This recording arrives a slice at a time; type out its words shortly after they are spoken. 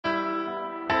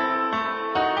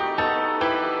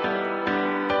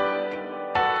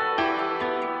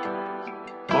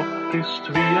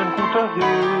ist wie ein guter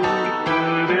Hirte,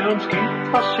 der uns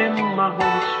gibt, was immer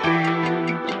uns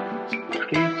fehlt.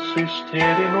 Stets ist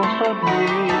er in unserer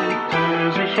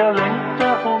Mitte, sicher lenkt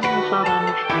er unseren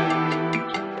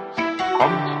Schritt.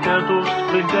 Kommt der Durst,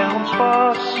 bringt er uns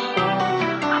Wasser,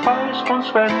 speist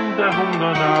uns, wenn der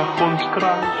Hunger nach uns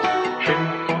greift,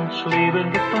 schenkt uns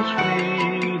Leben, gibt uns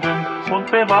Frieden und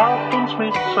bewahrt uns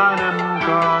mit seinem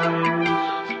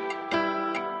Geist.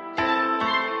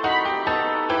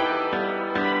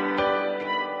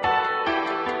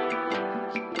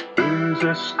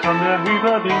 Böses kann er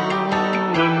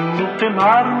überwinden und dem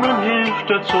Armen hilft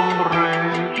er zum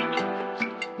Recht.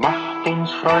 Macht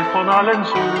uns frei von allen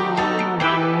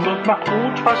Sünden und macht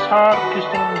gut, was hart ist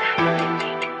und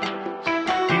schlecht.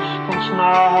 Ist uns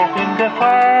nah auch in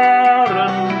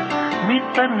Gefahren,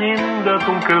 mitten in der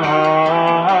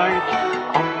Dunkelheit.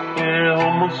 Kommt er,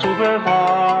 um uns zu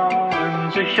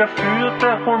bewahren, sicher führt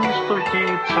er uns durch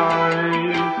die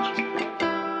Zeit.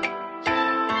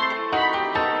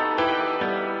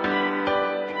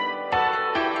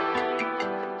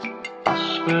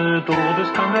 Bedroht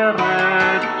ist, kann er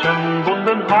retten,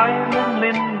 Wunden heilen,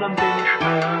 lindern den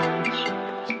Schmerz.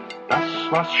 Das,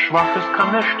 was schwach ist,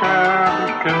 kann er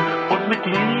stärken und mit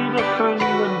Liebe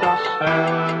füllen das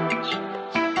Herz.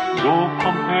 So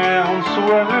kommt er uns zu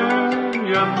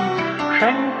erhöhen,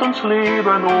 schenkt uns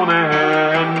Leben ohne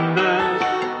Ende,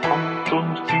 kommt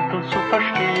und gibt uns zu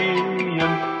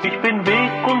verstehen, ich bin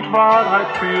Weg und Wahrheit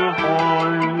für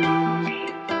euch.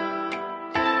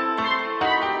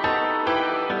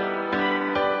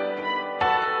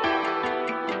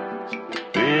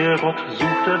 Wer Gott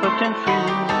sucht, er wird ihn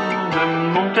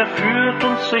finden, und er führt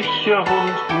uns sicher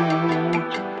und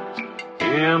gut.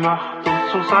 Er macht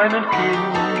uns zu seinen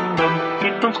Kindern,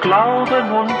 gibt uns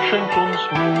Glauben und schenkt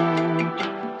uns Mut.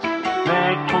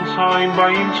 Lädt uns ein,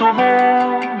 bei ihm zu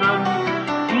wohnen,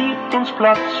 gibt uns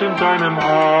Platz in seinem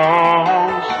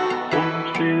Haus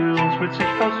und will uns mit sich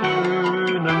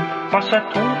versöhnen. Was er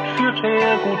tut, führt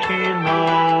er gut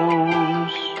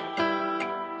hinaus.